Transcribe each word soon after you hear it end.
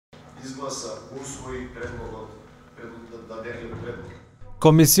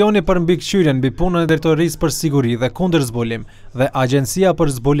Komisioni për mbikëqyrjen mbi punën e Drejtorisë për Siguri dhe kundër zbulim dhe Agjencia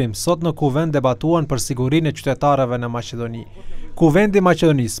për Zbulim sot në kuvend debatuan për sigurinë e qytetarëve në Maqedoni. Kuvendi i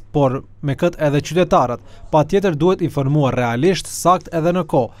Maqedonisë, por me këtë edhe qytetarët, patjetër duhet informuar realisht, sakt edhe në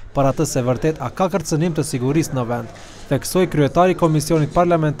kohë për atë se vërtet a ka kërcënim të sigurisë në vend, theksoi kryetari i Komisionit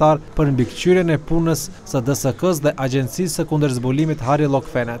Parlamentar për mbikëqyrjen e punës së DSK-s dhe Agjencisë së kundër zbulimit Hari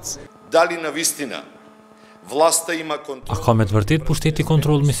Lokfenec. Dali në vistina A ka me të vërtet pushteti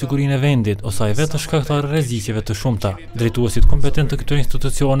kontroll me sigurinë e vendit, ose ai vetë shkaktar rrezikeve të shumta? Drejtuesit kompetent të këtyre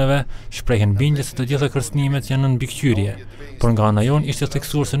institucioneve shprehen bindje se të gjitha kërcënimet janë në mbikëqyrje, por nga ana jon ishte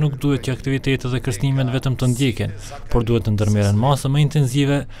theksuar se nuk duhet që aktivitetet dhe kërcënimet vetëm të ndjeken, por duhet të ndërmerren masa më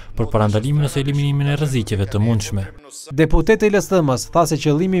intensive për parandalimin ose eliminimin e rrezikeve të mundshme. Deputeti i LSTM-s tha se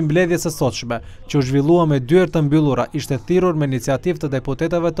qëllimi i mbledhjes së sotshme, që u zhvillua me dyert të mbyllura, ishte thirrur me iniciativë të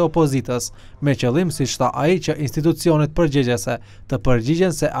deputetëve të opozitës, me qëllim, siç tha ai, që institucionet përgjegjëse të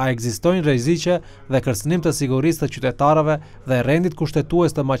përgjigjen se a ekzistojnë rreziqe dhe kërcënim të sigurisë të qytetarëve dhe rendit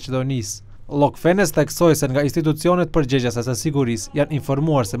kushtetues të Maqedonisë. Lokfenec theksoi se nga institucionet përgjegjëse të sigurisë janë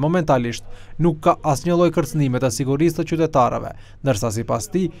informuar se momentalisht nuk ka asnjë lloj kërcënime të sigurisë të qytetarëve, ndërsa sipas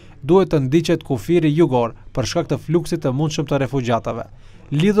tij duhet të ndiqet kufiri jugor për shkak të fluksit të mundshëm të refugjatëve.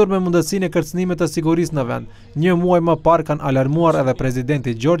 Lidhur me mundësinë e kërcënimit të sigurisë në vend, një muaj më parë kanë alarmuar edhe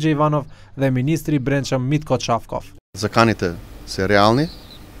presidenti Gjorgje Ivanov dhe ministri i Brendshëm Mitko Çafkov. Zakaните se realni.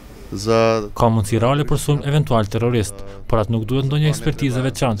 Ka mundësi reale për sulm eventual terrorist, por atë nuk duhet ndonjë ekspertizë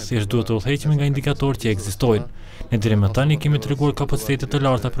veçantë, thjesht duhet të udhëheqemi nga indikatorë që ekzistojnë. Ne deri më tani kemi treguar kapacitete të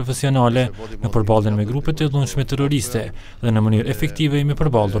larta profesionale në përballjen me grupet e dhunshme terroriste dhe në mënyrë efektive jemi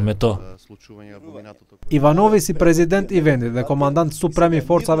përballur me to. Ivanovi si president i vendit dhe komandant suprem i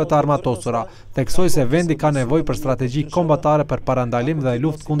forcave të armatosura theksoi se vendi ka nevojë për strategji kombëtare për parandalim dhe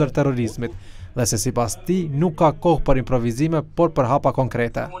luftë kundër terrorizmit, dhe se sipas tij nuk ka kohë për improvizime, por për hapa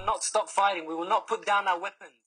konkrete.